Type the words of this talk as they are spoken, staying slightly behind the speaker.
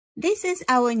This is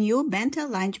our new Bento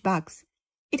lunch box.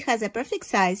 It has a perfect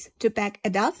size to pack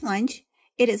adult lunch.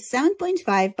 It is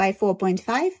 7.5 by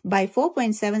 4.5 by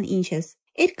 4.7 inches.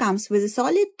 It comes with a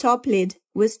solid top lid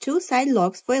with two side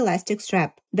locks for elastic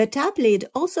strap. The top lid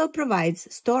also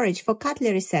provides storage for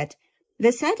cutlery set.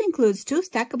 The set includes two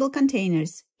stackable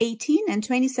containers, 18 and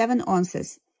 27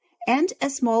 ounces, and a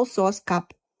small sauce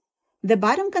cup. The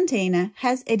bottom container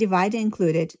has a divider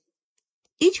included.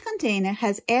 Each container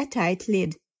has airtight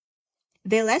lid.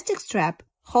 The elastic strap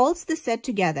holds the set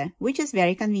together, which is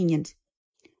very convenient.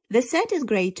 The set is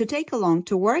great to take along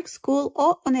to work, school,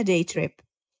 or on a day trip.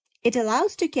 It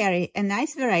allows to carry a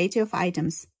nice variety of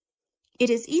items. It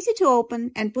is easy to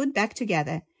open and put back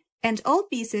together, and all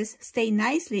pieces stay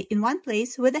nicely in one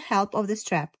place with the help of the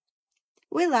strap.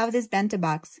 We love this Bento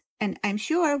box, and I'm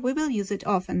sure we will use it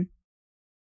often.